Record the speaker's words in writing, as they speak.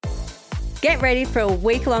Get ready for a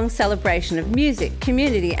week-long celebration of music,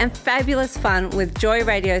 community and fabulous fun with Joy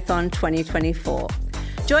Radiothon 2024.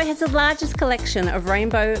 Joy has the largest collection of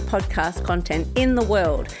rainbow podcast content in the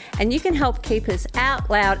world, and you can help keep us out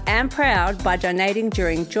loud and proud by donating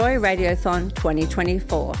during Joy Radiothon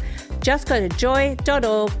 2024. Just go to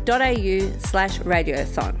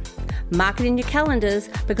joy.org.au/radiothon. Mark it in your calendars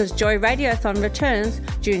because Joy Radiothon returns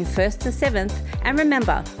June 1st to 7th, and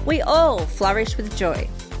remember, we all flourish with joy.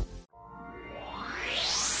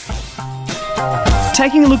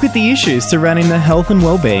 Taking a look at the issues surrounding the health and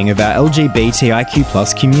well-being of our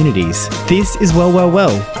LGBTIQ+ communities. This is Well,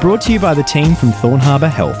 brought to you by the team from Thorn Harbour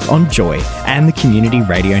Health on Joy and the Community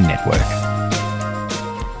Radio Network.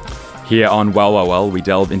 Here on Well, we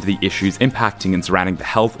delve into the issues impacting and surrounding the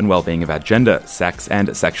health and well-being of our gender, sex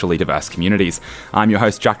and sexually diverse communities. I'm your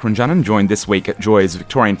host, Jack Runjanan, joined this week at Joy's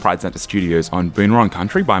Victorian Pride Centre studios on Boonwurrung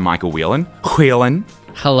Country by Michael Whelan.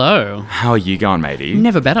 Hello. How are you going, matey?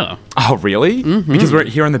 Never better. Oh, really? Mm-hmm. Because we're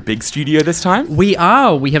here in the big studio this time? We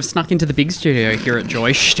are. We have snuck into the big studio here at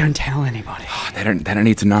Joy. Shh, don't tell anybody. Oh, they don't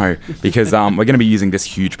need to know because we're going to be using this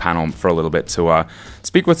huge panel for a little bit to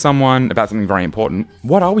speak with someone about something very important.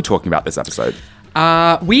 What are we talking about this episode?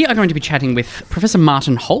 We are going to be chatting with Professor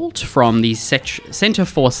Martin Holt from the Centre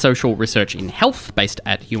for Social Research in Health, based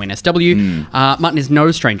at UNSW. Martin is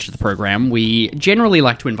no stranger to the program. We generally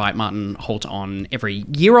like to invite Martin Holt on every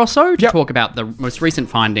year or so to talk about the most recent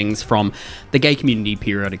findings from the Gay Community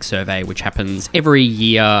Periodic Survey, which happens every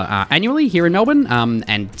year annually here in Melbourne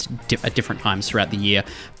and at different times throughout the year,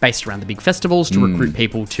 based around the big festivals to recruit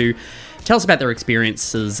people to tell us about their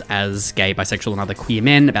experiences as gay, bisexual and other queer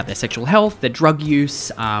men, about their sexual health, their drug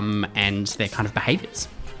use, and their kind of behaviours.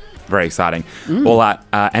 Very exciting. All that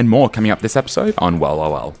and more coming up this episode on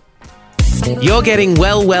Well. You're getting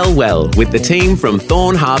well with the team from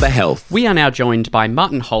Thorn Harbour Health. We are now joined by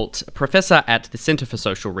Martin Holt, Professor at the Centre for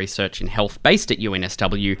Social Research in Health based at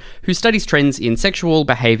UNSW, who studies trends in sexual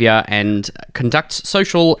behaviour and conducts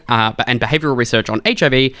social and behavioural research on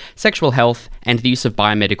HIV, sexual health and the use of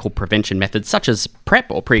biomedical prevention methods such as PrEP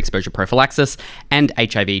or pre-exposure prophylaxis and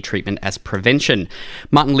HIV treatment as prevention.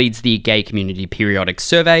 Martin leads the Gay Community Periodic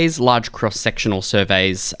Surveys, large cross-sectional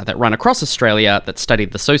surveys that run across Australia that study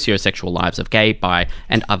the socio-sexual lives of gay, bi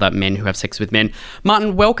and other men who have sex with men.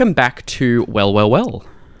 Martin, welcome back to Well.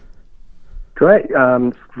 Great.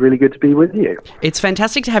 It's really good to be with you. It's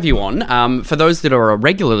fantastic to have you on. For those that are a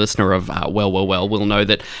regular listener of Well will know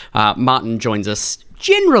that Martin joins us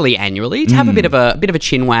generally annually to have a bit of a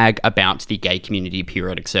chinwag about the Gay Community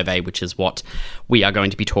Periodic Survey, which is what we are going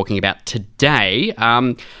to be talking about today.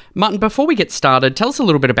 Martin, before we get started, tell us a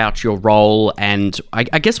little bit about your role and I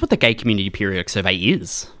guess what the Gay Community Periodic Survey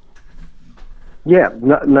is. Yeah,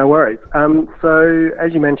 no worries. So,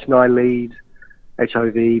 as you mentioned, I lead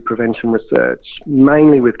HIV prevention research,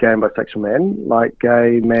 mainly with gay and bisexual men. Like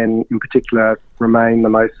gay men in particular remain the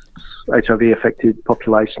most HIV-affected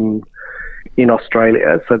population in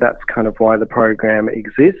Australia, so that's kind of why the program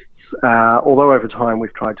exists. Although over time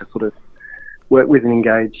we've tried to sort of work with and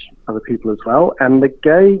engage other people as well. And the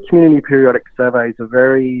Gay Community Periodic Surveys are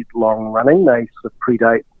very long-running. They sort of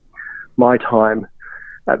predate my time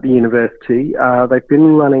at the university. They've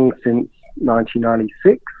been running since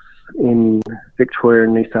 1996 in Victoria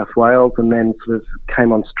and New South Wales, and then sort of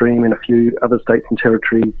came on stream in a few other states and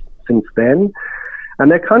territories since then.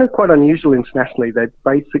 And they're kind of quite unusual internationally. They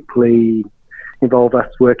basically involve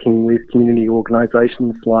us working with community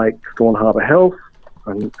organisations like Thorn Harbour Health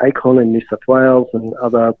and ACON in New South Wales and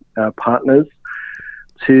other partners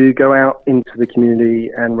to go out into the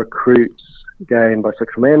community and recruit gay and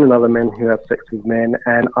bisexual men and other men who have sex with men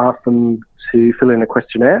and ask them to fill in a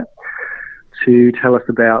questionnaire to tell us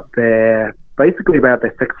about their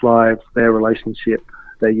sex lives, their relationship,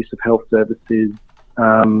 their use of health services,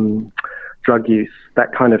 drug use,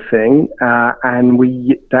 that kind of thing. And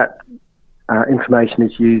that information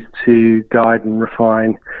is used to guide and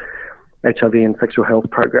refine HIV and sexual health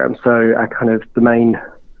programs. So the main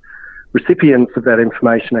recipients of that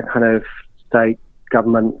information are kind of state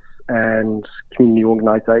governments and community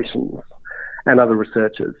organisations and other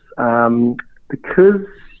researchers. Because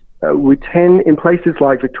in places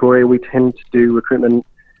like Victoria, we tend to do recruitment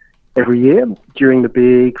every year during the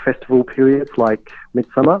big festival periods like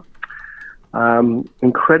Midsummer.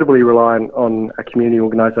 Incredibly reliant on a community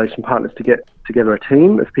organisation partners to get together a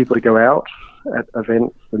team of people to go out at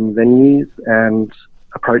events and venues and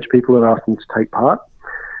approach people and ask them to take part.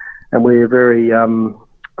 And we're very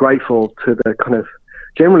grateful to the kind of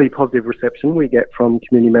generally positive reception we get from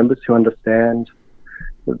community members who understand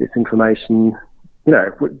that this information,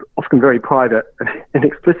 often very private and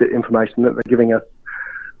explicit information that they're giving us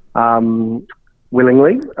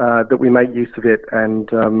willingly, that we make use of it, and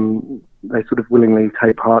they sort of willingly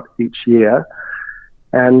take part each year.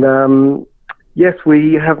 And yes,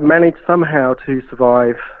 we have managed somehow to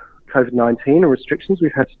survive COVID-19 and restrictions.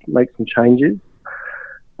 We've had to make some changes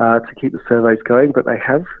to keep the surveys going, but they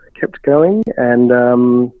have kept going. And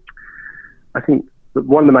I think that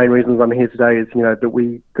one of the main reasons I'm here today is, that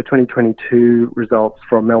the 2022 results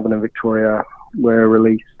from Melbourne and Victoria were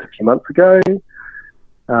released a few months ago.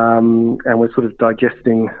 And we're sort of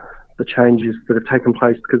digesting the changes that have taken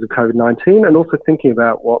place because of COVID-19, and also thinking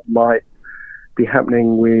about what might be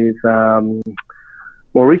happening with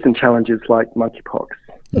more recent challenges like monkeypox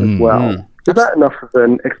as well. Is that enough of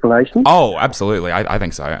an explanation? Oh, absolutely. I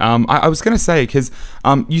think so. I was going to say, because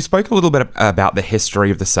you spoke a little bit about the history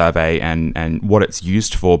of the survey and what it's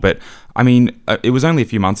used for, but I mean, it was only a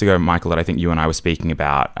few months ago, Michael, that I think you and I were speaking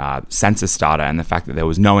about census data and the fact that there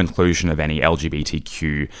was no inclusion of any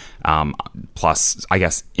LGBTQ plus, I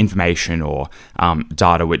guess, information or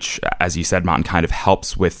data, which, as you said, Martin, kind of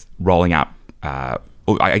helps with rolling out,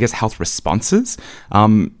 I guess, health responses.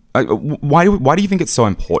 Why do you think it's so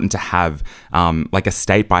important to have like a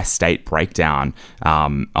state-by-state breakdown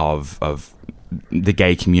of the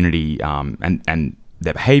gay community and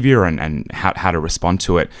their behavior and how to respond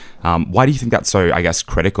to it? Why do you think that's so, I guess,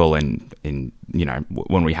 critical in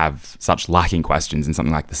when we have such lacking questions in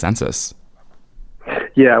something like the census?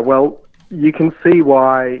 Yeah, well, you can see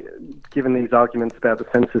why, given these arguments about the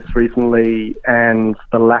census recently and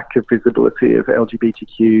the lack of visibility of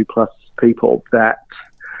LGBTQ plus people, that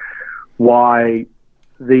why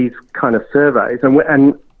these kind of surveys, and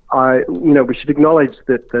we should acknowledge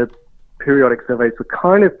that the periodic surveys were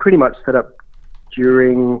kind of pretty much set up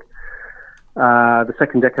during the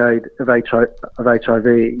second decade of HIV,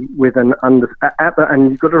 with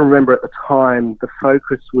and you've got to remember at the time the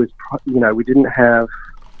focus was, we didn't have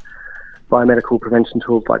biomedical prevention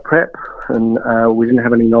tools like PrEP, and we didn't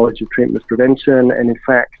have any knowledge of treatment prevention, and in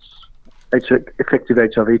fact, effective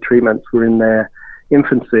HIV treatments were in their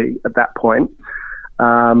infancy at that point.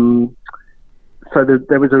 So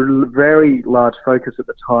there was a very large focus at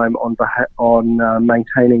the time on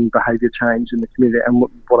maintaining behaviour change in the community. And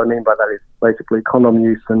what I mean by that is basically condom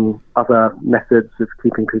use and other methods of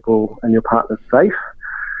keeping people and your partners safe.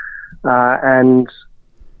 And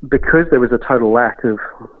because there was a total lack of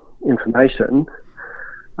information,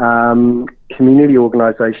 community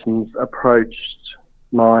organisations approached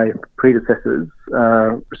my predecessors,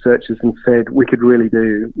 researchers, and said we could really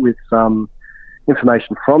do with some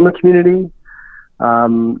information from the community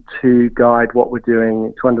to guide what we're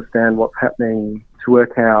doing, to understand what's happening, to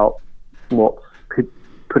work out what's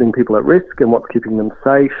putting people at risk and what's keeping them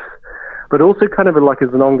safe, but also kind of like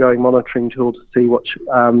as an ongoing monitoring tool to see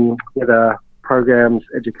whether programs,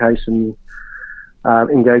 education,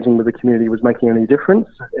 engaging with the community was making any difference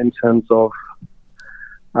in terms of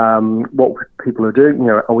what people are doing.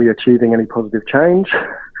 Are we achieving any positive change?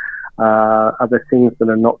 Are there things that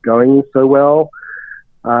are not going so well?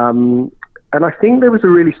 And I think there was a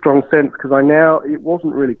really strong sense, because it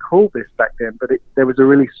wasn't really called this back then, but there was a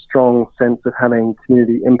really strong sense of having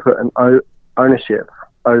community input and ownership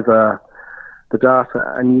over the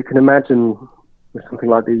data. And you can imagine with something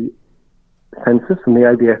like the census, and the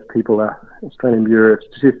ABS people, Australian Bureau of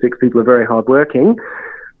Statistics, people are very hardworking,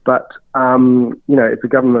 but it's a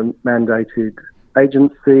government-mandated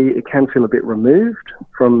agency. It can feel a bit removed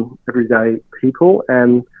from everyday people,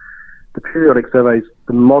 and the periodic surveys,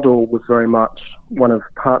 the model was very much one of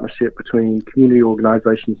partnership between community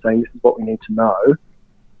organisations saying this is what we need to know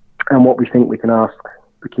and what we think we can ask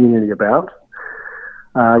the community about.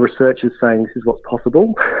 Researchers saying this is what's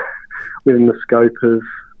possible within the scope of,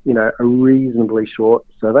 a reasonably short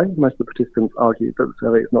survey. Most of the participants argued that the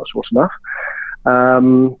survey is not short enough.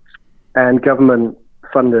 And government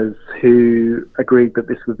funders who agreed that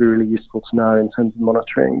this would be really useful to know in terms of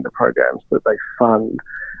monitoring the programs that they fund.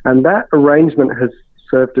 And that arrangement has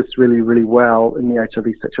served us really, really well in the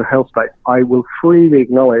HIV sexual health space. I will freely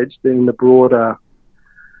acknowledge that in the broader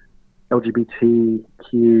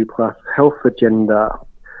LGBTQ plus health agenda,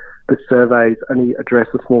 the surveys only address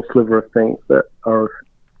a small sliver of things that are of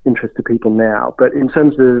interest to people now. But in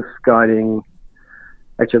terms of guiding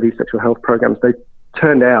HIV sexual health programs, they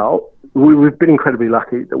turned out, we've been incredibly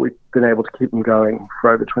lucky that we've been able to keep them going for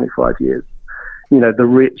over 25 years.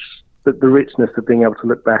 The richness of being able to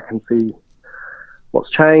look back and see what's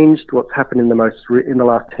changed, what's happened in the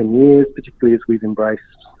last 10 years, particularly as we've embraced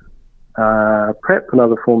PrEP and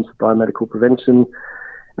other forms of biomedical prevention,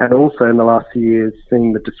 and also in the last few years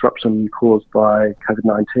seeing the disruption caused by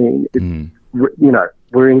COVID-19.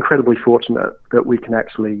 We're incredibly fortunate that we can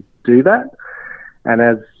actually do that. And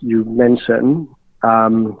as you mentioned,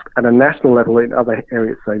 at a national level in other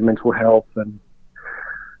areas, so mental health and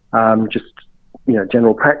just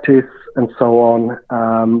general practice and so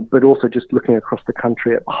on, but also just looking across the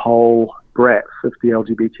country at the whole breadth of the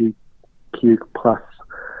LGBTQ plus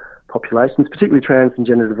populations, particularly trans and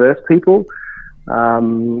gender diverse people,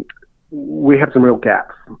 we have some real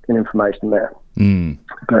gaps in information there.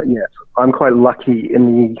 But yes, I'm quite lucky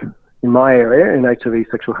in my area in HIV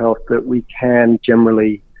sexual health that we can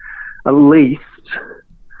generally at least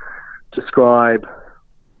describe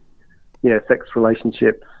sex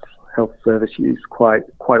relationships, health service use quite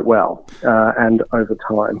well and over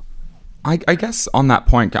time. I guess on that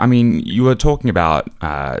point, I mean, you were talking about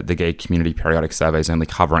the gay community periodic surveys only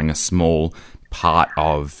covering a small part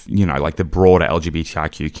of, like the broader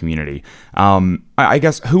LGBTIQ community. I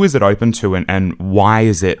guess, who is it open to and why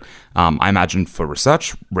is it, I imagine for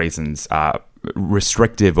research reasons,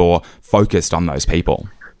 restrictive or focused on those people?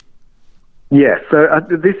 Yeah, so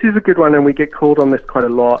this is a good one, and we get called on this quite a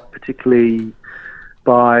lot, particularly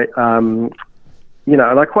by, and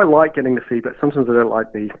I quite like getting the feedback. Sometimes I don't like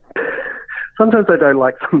sometimes I don't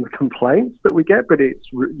like some of the complaints that we get, but it's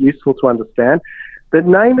useful to understand. The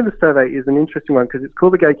name of the survey is an interesting one because it's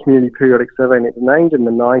called the Gay Community Periodic Survey, and it was named in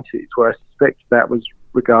the 90s, where I suspect that was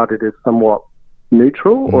regarded as somewhat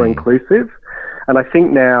neutral or inclusive. And I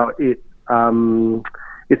think now it's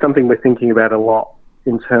something we're thinking about a lot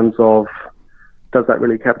in terms of, does that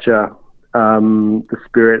really capture the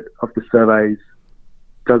spirit of the surveys?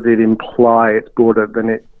 Does it imply it's broader than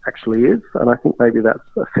it actually is? And I think maybe that's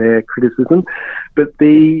a fair criticism. But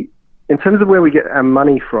in terms of where we get our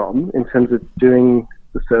money from, in terms of doing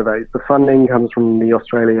the surveys, the funding comes from the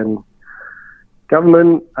Australian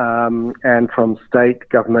government and from state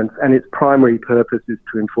governments, and its primary purpose is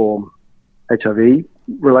to inform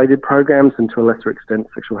HIV-related programs and to a lesser extent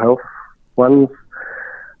sexual health ones.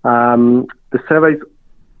 The survey's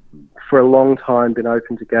for a long time been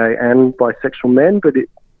open to gay and bisexual men,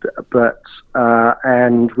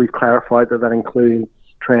 and we've clarified that includes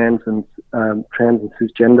trans and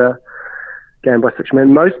cisgender gay and bisexual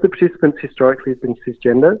men. Most of the participants historically have been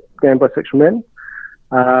cisgender gay and bisexual men.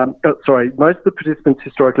 Most of the participants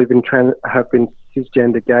historically have been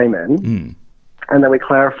cisgender gay men, and then we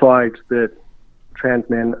clarified that trans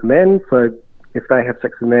men are men, so if they have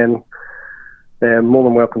sex with men, they're more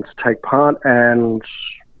than welcome to take part, and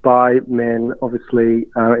bi men, obviously,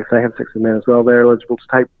 if they have sex with men as well, they're eligible to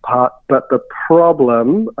take part. But the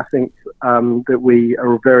problem, I think, that we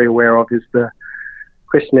are very aware of is the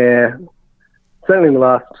questionnaire, certainly in the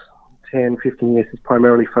last 10, 15 years, is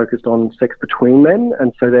primarily focused on sex between men,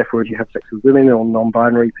 and so therefore if you have sex with women or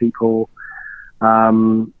non-binary people,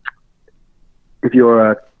 if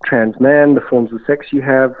you're a trans man, the forms of sex you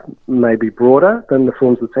have may be broader than the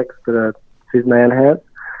forms of sex that a cis man has.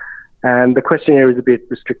 And the questionnaire is a bit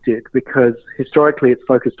restricted because historically it's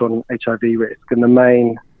focused on HIV risk, and the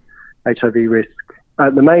main way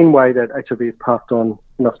that HIV is passed on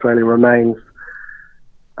in Australia remains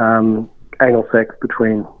anal sex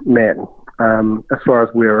between men, as far as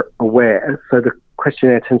we're aware. So the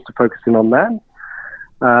questionnaire tends to focus in on that.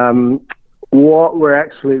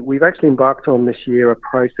 We've actually embarked on this year a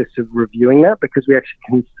process of reviewing that, because we actually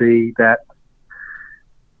can see that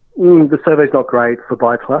the survey's not great for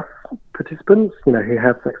bi+ participants, who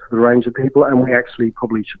have sex with a range of people, and we actually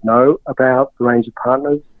probably should know about the range of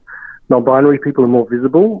partners. Non-binary people are more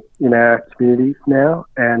visible in our communities now,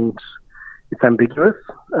 and it's ambiguous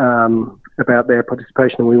about their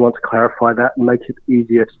participation, and we want to clarify that and make it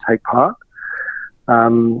easier to take part,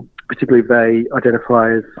 particularly if they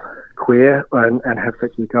identify as queer and have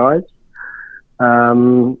sex with guys.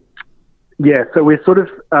 So we're sort of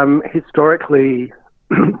historically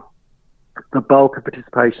the bulk of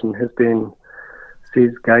participation has been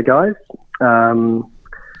cis gay guys, who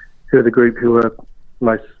are the group who are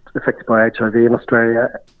most affected by HIV in Australia,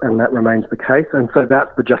 and that remains the case. And so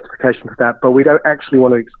that's the justification for that. But we don't actually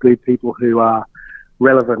want to exclude people who are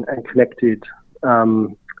relevant and connected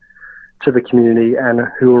to the community and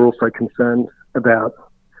who are also concerned about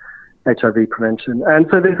HIV prevention. And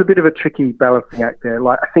so there's a bit of a tricky balancing act there.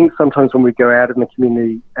 Like, I think sometimes when we go out in the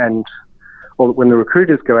community or when the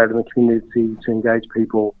recruiters go out in the community to engage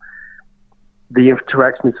people, the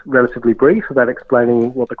interaction is relatively brief about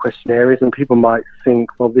explaining what the questionnaire is, and people might think,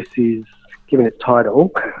 well, this is, given its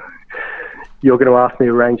title, you're going to ask me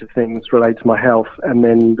a range of things related to my health, and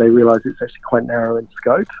then they realise it's actually quite narrow in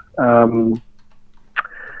scope. And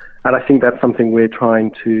I think that's something we're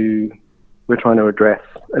trying to address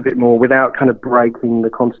a bit more without kind of breaking the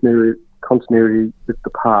continuity with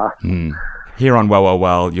the past. Here on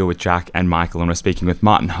Well, you're with Jack and Michael, and we're speaking with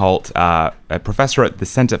Martin Holt, a professor at the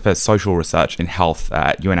Centre for Social Research in Health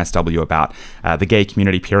at UNSW, about the gay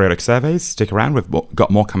community periodic surveys. Stick around, we've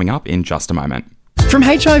got more coming up in just a moment. From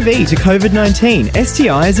HIV to COVID-19,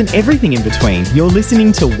 STIs and everything in between, you're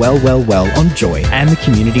listening to Well on Joy and the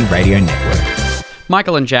Community Radio Network.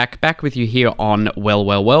 Michael and Jack, back with you here on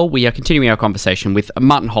Well. We are continuing our conversation with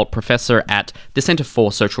Martin Holt, professor at the Centre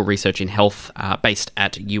for Social Research in Health, based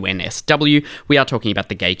at UNSW. We are talking about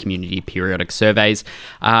the gay community periodic surveys.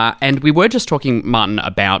 And we were just talking, Martin,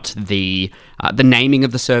 about the naming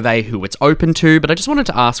of the survey, who it's open to. But I just wanted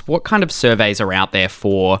to ask, what kind of surveys are out there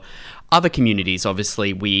for other communities?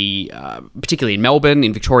 Obviously, we, particularly in Melbourne,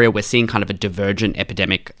 in Victoria, we're seeing kind of a divergent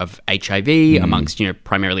epidemic of HIV amongst,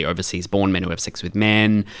 primarily overseas born men who have sex with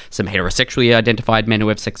men, some heterosexually identified men who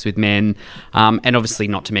have sex with men, and obviously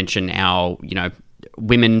not to mention our,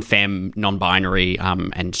 women, femme, non-binary,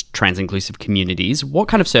 and trans-inclusive communities. What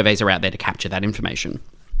kind of surveys are out there to capture that information?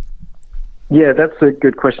 Yeah, that's a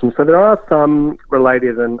good question. So there are some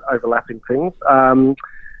related and overlapping things.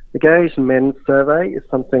 The Gay Asian Men's Survey is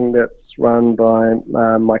something that's run by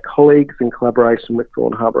my colleagues in collaboration with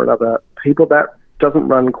Thorn Harbour and other people. That doesn't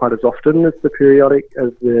run quite as often as the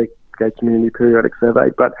Gay Community Periodic Survey,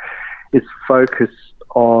 but is focused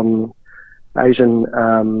on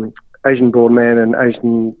Asian-born men and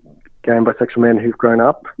Asian gay and bisexual men who've grown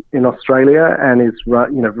up in Australia, and is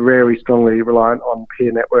very strongly reliant on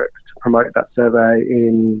peer networks to promote that survey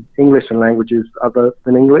in English and languages other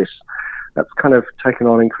than English. That's kind of taken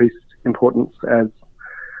on increased importance as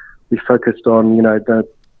we focused on, the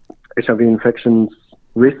HIV infections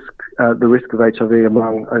risk, the risk of HIV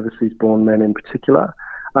among overseas-born men in particular.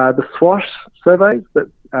 The SWOSH surveys that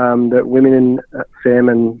women in femme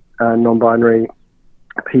and non-binary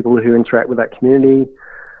people who interact with that community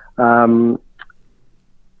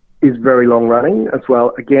is very long-running as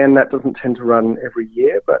well. Again, that doesn't tend to run every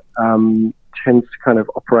year, but tends to kind of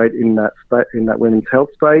operate in that women's health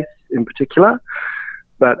space in particular,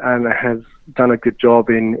 but has done a good job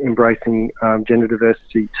in embracing gender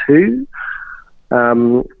diversity too.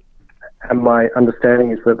 And my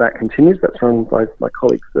understanding is that continues. That's run by my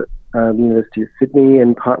colleagues at the University of Sydney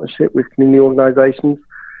in partnership with community organisations.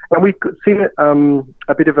 And we've seen it, there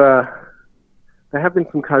have been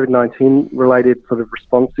some COVID-19 related sort of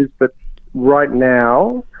responses, but right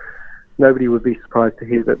now, nobody would be surprised to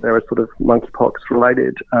hear that there are sort of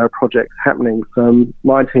monkeypox-related projects happening. So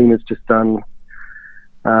my team has just done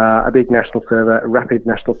a big national survey, a rapid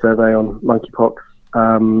national survey on monkeypox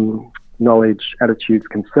knowledge, attitudes,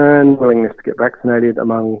 concern, willingness to get vaccinated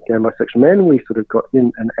among gay and bisexual men. We sort of got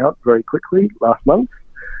in and out very quickly last month,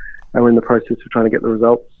 and we're in the process of trying to get the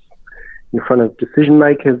results in front of decision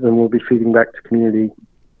makers, and we'll be feeding back to community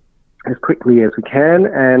as quickly as we can.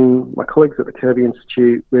 And my colleagues at the Kirby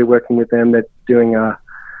Institute, we're working with them. They're doing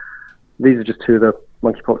these are just two of the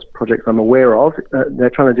monkeypox projects I'm aware of.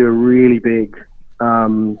 They're trying to do a really big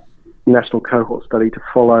national cohort study to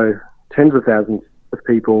follow tens of thousands of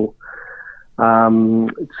people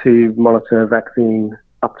to monitor vaccine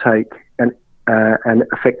uptake and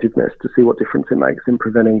effectiveness to see what difference it makes in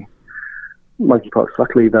preventing monkeypox.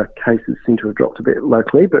 Luckily, the cases seem to have dropped a bit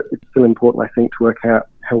locally, but it's still important, I think, to work out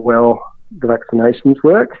how well the vaccinations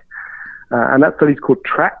work. And that study's called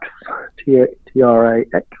TRAX,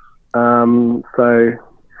 T-R-A-X. So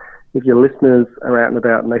if your listeners are out and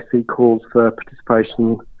about and they see calls for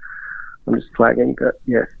participation, I'm just flagging that,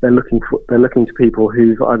 yes, they're looking to people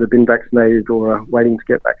who've either been vaccinated or are waiting to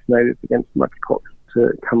get vaccinated against monkeypox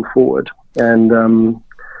to come forward. And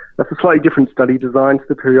that's a slightly different study design to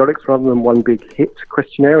the periodics. Rather than one big hit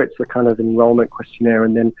questionnaire, it's a kind of enrolment questionnaire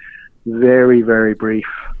and then very, very brief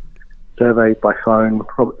surveys by phone,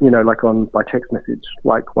 by text message,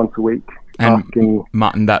 like once a week. And asking,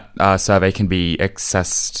 Martin, that survey can be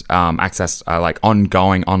accessed like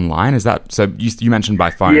ongoing online. Is that so? You mentioned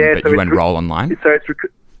by phone, but you enroll online. So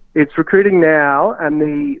it's recruiting now, and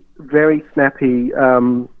the very snappy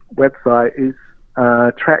website is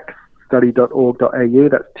traxstudy.org.au.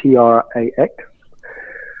 That's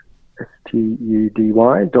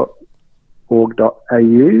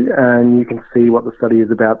TRAXSTUDY.org.au, and you can see what the study is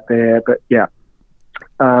about there. But yeah.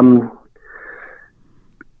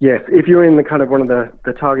 Yes, if you're in the kind of one of the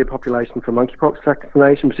target population for monkeypox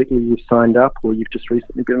vaccination, particularly you've signed up or you've just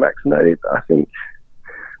recently been vaccinated, I think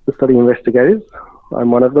the study investigators, I'm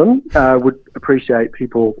one of them, would appreciate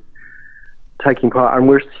people taking part. And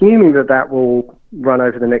we're assuming that will run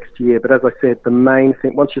over the next year. But as I said, the main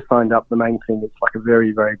thing, once you're signed up, the main thing is like a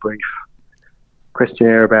very, very brief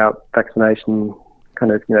questionnaire about vaccination,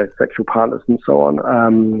 kind of, sexual partners and so on.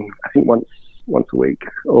 I think once once a week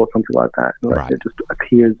or something like that. And Right. it just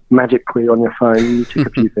appears magically on your phone. You tick a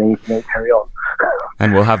few things and then carry on.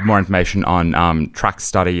 And we'll have more information on Track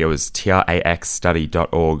Study. It was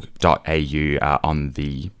traxstudy.org.au on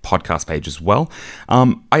the podcast page as well.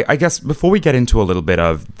 I guess before we get into a little bit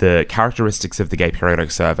of the characteristics of the Gay Periodic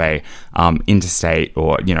Survey interstate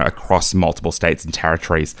or, across multiple states and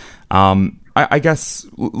territories, I guess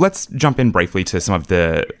let's jump in briefly to some of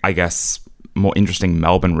the, more interesting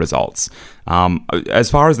Melbourne results.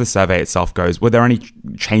 As far as the survey itself goes, were there any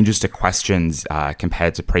changes to questions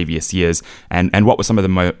compared to previous years? And what were some of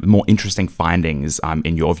the more interesting findings,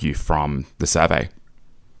 in your view, from the survey?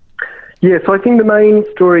 Yeah, so I think the main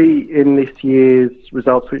story in this year's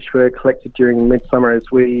results, which were collected during Midsummer, is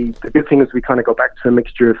the good thing is we kind of got back to a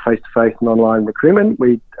mixture of face-to-face and online recruitment.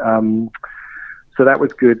 So that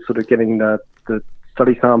was good, sort of getting the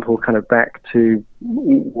study sample kind of back to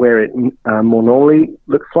where it more normally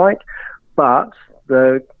looks like. But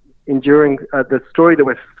the story that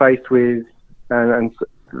we're faced with, and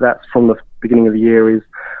that's from the beginning of the year, is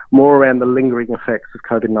more around the lingering effects of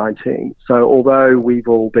COVID-19. So although we've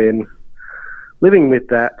all been living with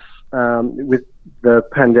that, with the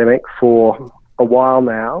pandemic for a while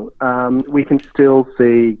now, we can still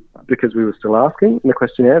see, because we were still asking in the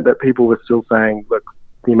questionnaire, that people were still saying, look,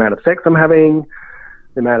 the amount of sex I'm having,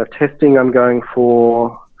 the amount of testing I'm going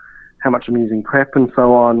for, how much I'm using PrEP and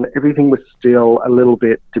so on, everything was still a little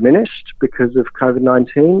bit diminished because of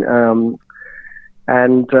COVID-19.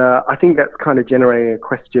 I think that's kind of generating a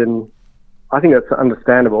question. I think that's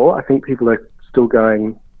understandable. I think people are still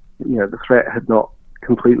going, the threat has not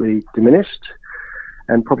completely diminished,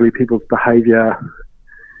 and probably people's behaviour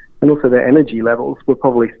and also their energy levels were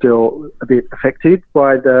probably still a bit affected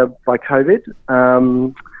by COVID.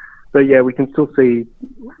 But yeah, we can still see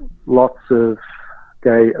lots of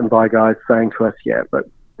gay and bi guys saying to us, but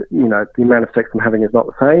the amount of sex I'm having is not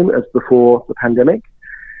the same as before the pandemic.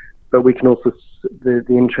 But we can also, the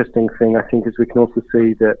interesting thing I think is we can also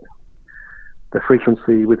see that the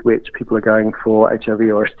frequency with which people are going for HIV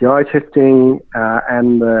or STI testing,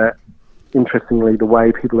 and interestingly, the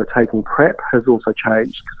way people are taking PrEP has also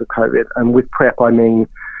changed because of COVID. And with PrEP, I mean,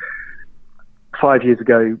 5 years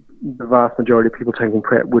ago, the vast majority of people taking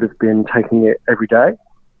PrEP would have been taking it every day.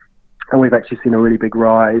 And we've actually seen a really big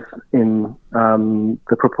rise in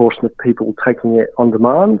the proportion of people taking it on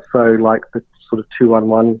demand. So like the sort of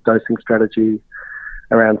 2-on-1 dosing strategy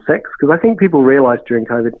around sex. Because I think people realised during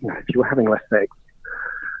COVID, if you were having less sex,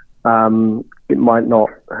 it might not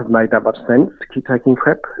have made that much sense to keep taking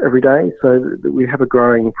PrEP every day. So we have a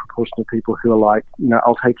growing proportion of people who are like,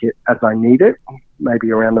 I'll take it as I need it,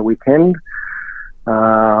 maybe around the weekend,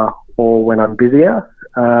 or when I'm busier.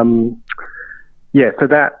 So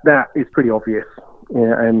that is pretty obvious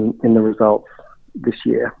in the results this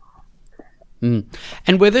year. Mm.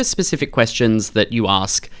 And were there specific questions that you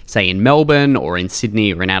ask, say, in Melbourne or in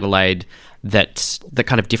Sydney or in Adelaide that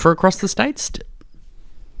kind of differ across the states?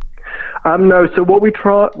 No, so what we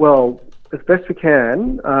try, as best we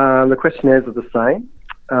can, the questionnaires are the same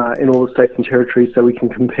in all the states and territories, so we can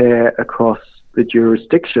compare across the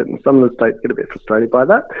jurisdictions. Some of the states get a bit frustrated by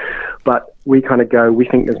that, but we kind of we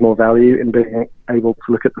think there's more value in being able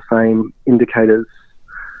to look at the same indicators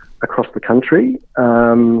across the country.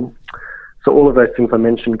 So all of those things I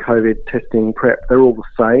mentioned, COVID, testing, PrEP, they're all the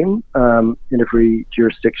same in every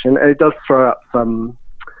jurisdiction. And it does throw up some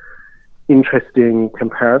interesting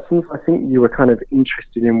comparisons. I think you were kind of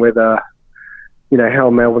interested in whether, how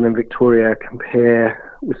Melbourne and Victoria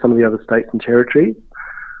compare with some of the other states and territories.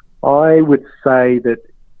 I would say that,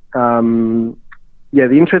 the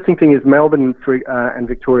interesting thing is Melbourne and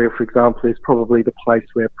Victoria, for example, is probably the place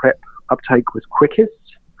where PrEP uptake was quickest.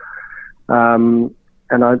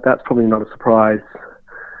 That's probably not a surprise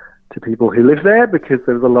to people who live there, because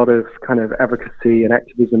there's a lot of kind of advocacy and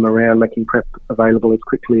activism around making PrEP available as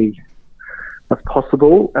quickly as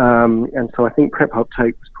possible. And so I think PrEP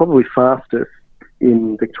uptake was probably fastest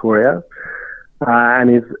in Victoria, and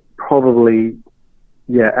is probably,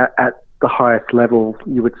 at the highest level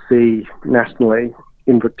you would see nationally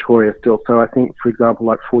in Victoria still. So I think, for example,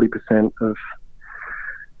 like 40% of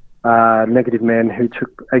HIV negative men who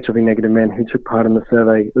took part in the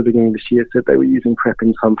survey at the beginning of this year said they were using PrEP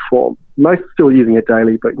in some form. Most still using it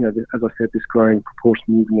daily, but as I said, this growing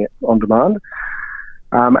proportion using it on demand.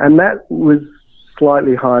 And that was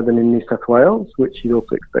slightly higher than in New South Wales, which you'd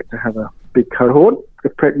also expect to have a big cohort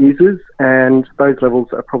of PrEP users, and those levels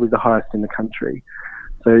are probably the highest in the country.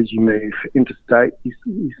 So as you move interstate,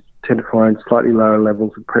 you tend to find slightly lower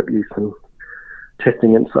levels of PrEP use and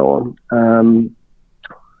testing and so on.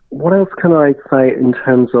 What else can I say in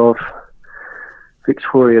terms of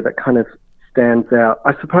Victoria that kind of stands out.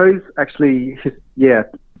 I suppose, actually,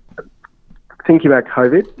 thinking about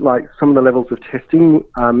COVID, like some of the levels of testing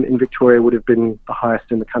in Victoria would have been the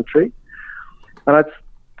highest in the country. And I'd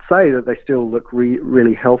say that they still look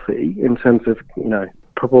really healthy in terms of,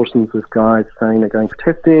 proportions of guys saying they're going for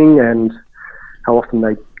testing and how often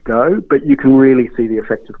they go. But you can really see the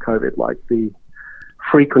effect of COVID, like the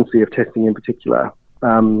frequency of testing in particular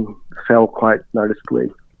fell quite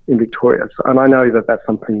noticeably in Victoria. And I know that that's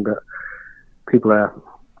something that people are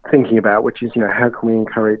thinking about, which is, how can we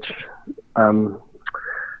encourage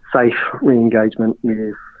safe re-engagement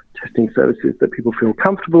with testing services that people feel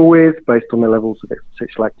comfortable with based on their levels of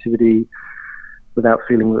sexual activity without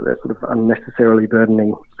feeling that they're sort of unnecessarily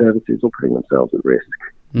burdening services or putting themselves at risk.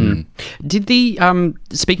 Mm. Did the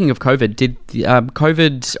speaking of COVID,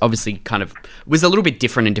 COVID obviously kind of was a little bit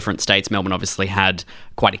different in different states. Melbourne obviously had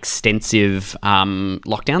quite extensive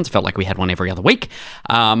lockdowns. It felt like we had one every other week,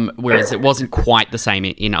 whereas it wasn't quite the same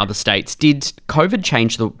in other states. Did COVID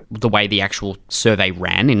change the way the actual survey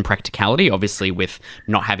ran in practicality? Obviously, with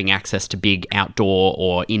not having access to big outdoor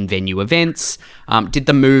or in-venue events, did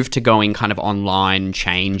the move to going kind of online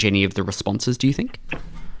change any of the responses, do you think?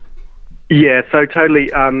 Yeah, so totally.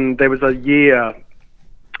 There was a year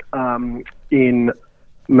in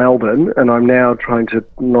Melbourne, and I'm now trying to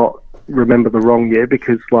not remember the wrong year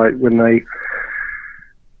because, when they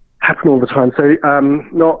happen all the time. So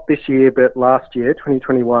not this year, but last year,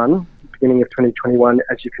 2021, beginning of 2021,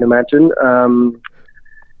 as you can imagine.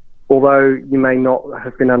 Although you may not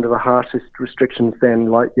have been under the harshest restrictions then,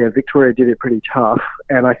 Victoria did it pretty tough.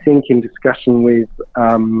 And I think in discussion with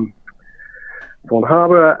Thorn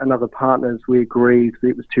Harbour and other partners, we agreed that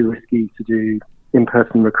it was too risky to do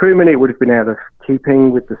in-person recruitment. It would have been out of keeping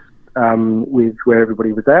with with where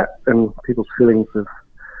everybody was at and people's feelings of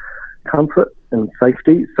comfort and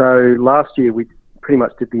safety. So last year we pretty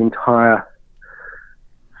much did the entire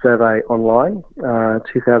survey online,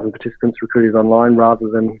 2,000 participants recruited online rather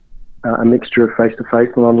than a mixture of face-to-face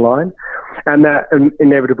and online. And that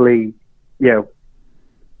inevitably,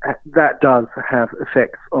 that does have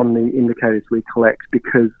effects on the indicators we collect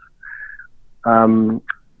because, when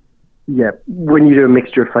you do a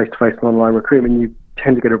mixture of face-to-face and online recruitment, you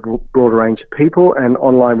tend to get a broader range of people, and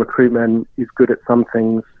online recruitment is good at some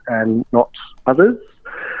things and not others.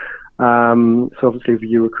 So obviously if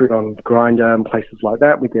you recruit on Grindr and places like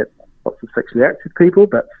that, we get lots of sexually active people.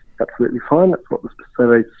 That's absolutely fine. That's what the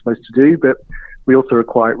survey is supposed to do. But we also are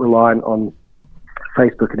quite reliant on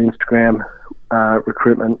Facebook and Instagram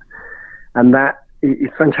recruitment, and that is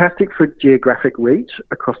fantastic for geographic reach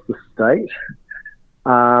across the state.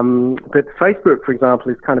 But Facebook, for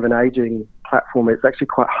example, is kind of an aging platform. It's actually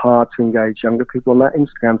quite hard to engage younger people on that.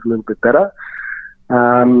 Instagram's a little bit better.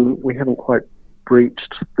 We haven't quite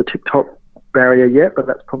breached the TikTok barrier yet, but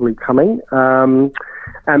that's probably coming. And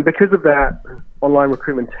because of that, online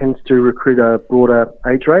recruitment tends to recruit a broader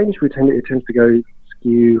age range. It tends to go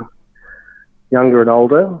skew younger and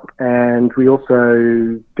older, and we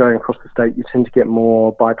also, going across the state, you tend to get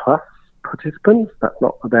more bi+ participants. That's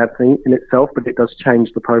not a bad thing in itself, but it does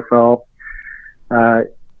change the profile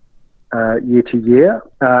year to year.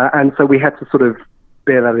 And so we had to sort of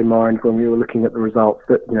bear that in mind when we were looking at the results,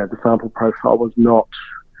 that the sample profile was not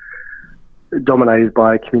dominated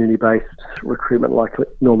by community-based recruitment like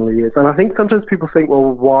it normally is. And I think sometimes people think,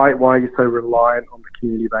 well, why are you so reliant on the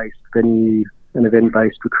community-based venue and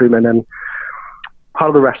event-based recruitment? And part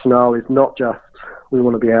of the rationale is not just we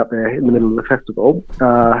want to be out there in the middle of the festival,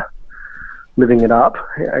 living it up.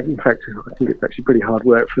 In fact, I think it's actually pretty hard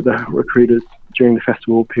work for the recruiters during the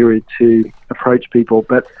festival period to approach people.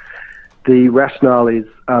 But the rationale is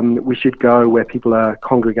we should go where people are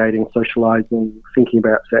congregating, socialising, thinking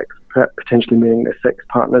about sex, potentially meeting their sex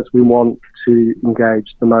partners. We want to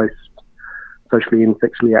engage the most socially and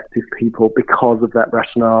sexually active people because of that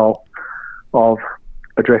rationale of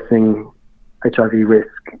addressing HIV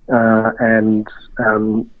risk and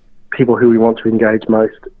people who we want to engage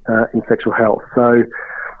most in sexual health. So,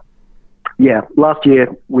 last year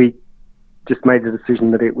we just made the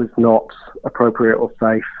decision that it was not appropriate or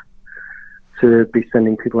safe to be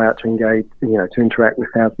sending people out to engage, to interact with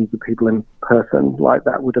thousands of people in person. Like,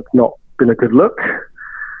 that would have not been a good look.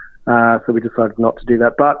 So we decided not to do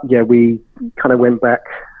that. But we kind of went back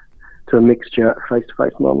to a mixture of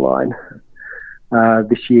face-to-face and online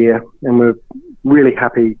this year, and we're really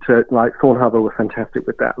happy to, Thorn Harbour were fantastic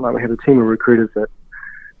with that. We had a team of recruiters at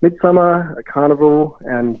Midsummer, at Carnival,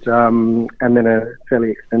 and then a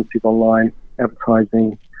fairly extensive online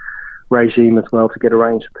advertising regime as well to get a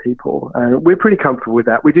range of people. And we're pretty comfortable with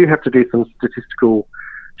that. We do have to do some statistical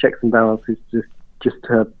checks and balances just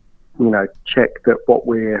to, check that what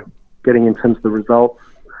we're getting in terms of the results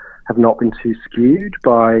have not been too skewed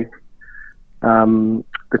by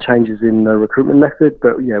the changes in the recruitment method,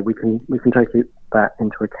 but yeah, we can take that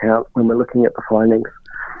into account when we're looking at the findings.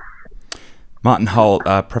 Martin Holt,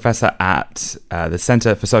 professor at the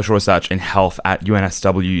Centre for Social Research in Health at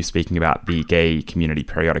UNSW, speaking about the Gay Community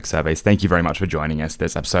Periodic Surveys. Thank you very much for joining us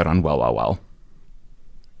this episode on Well, Well, Well.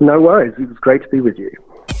 No worries. It was great to be with you.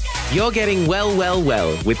 You're getting well, well,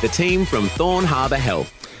 well with the team from Thorn Harbour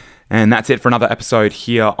Health. And that's it for another episode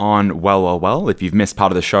here on Well, Well, Well. If you've missed part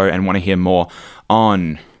of the show and want to hear more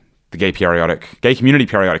on the Gay Community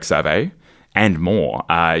Periodic Survey and more,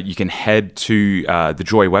 you can head to the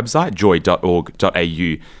Joy website,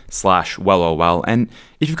 joy.org.au/well. And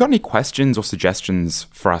if you've got any questions or suggestions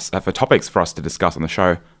for us, for topics for us to discuss on the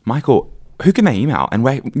show, Michael, who can they email? And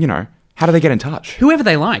where, how do they get in touch? Whoever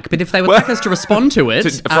they like, but if they would like us to respond to it...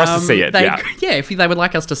 for us to see it, Yeah, if they would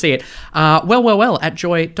like us to see it. at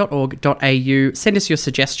joy.org.au. Send us your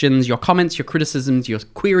suggestions, your comments, your criticisms, your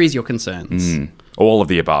queries, your concerns. All of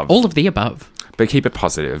the above. All of the above. But keep it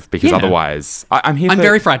positive, because otherwise... I'm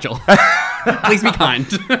very fragile. Please be kind.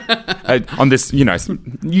 On this,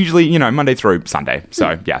 usually, Monday through Sunday.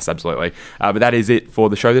 So, yes, absolutely. But that is it for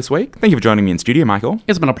the show this week. Thank you for joining me in studio, Michael.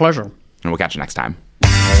 It's been a pleasure. And we'll catch you next time.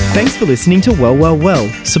 Thanks for listening to Well, Well, Well,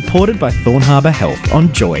 supported by Thorn Harbour Health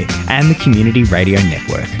on Joy and the Community Radio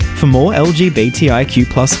Network. For more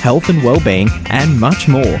LGBTIQ+ health and wellbeing and much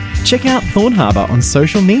more, check out Thorn Harbour on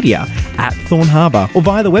social media at Thorn Harbour or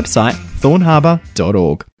via the website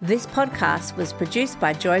thornharbour.org. This podcast was produced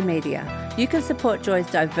by Joy Media. You can support Joy's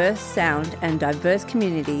diverse sound and diverse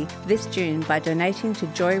community this June by donating to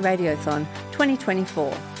Joy Radiothon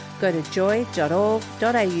 2024. Go to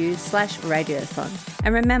joy.org.au/radiothon.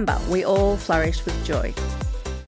 And remember, we all flourish with joy.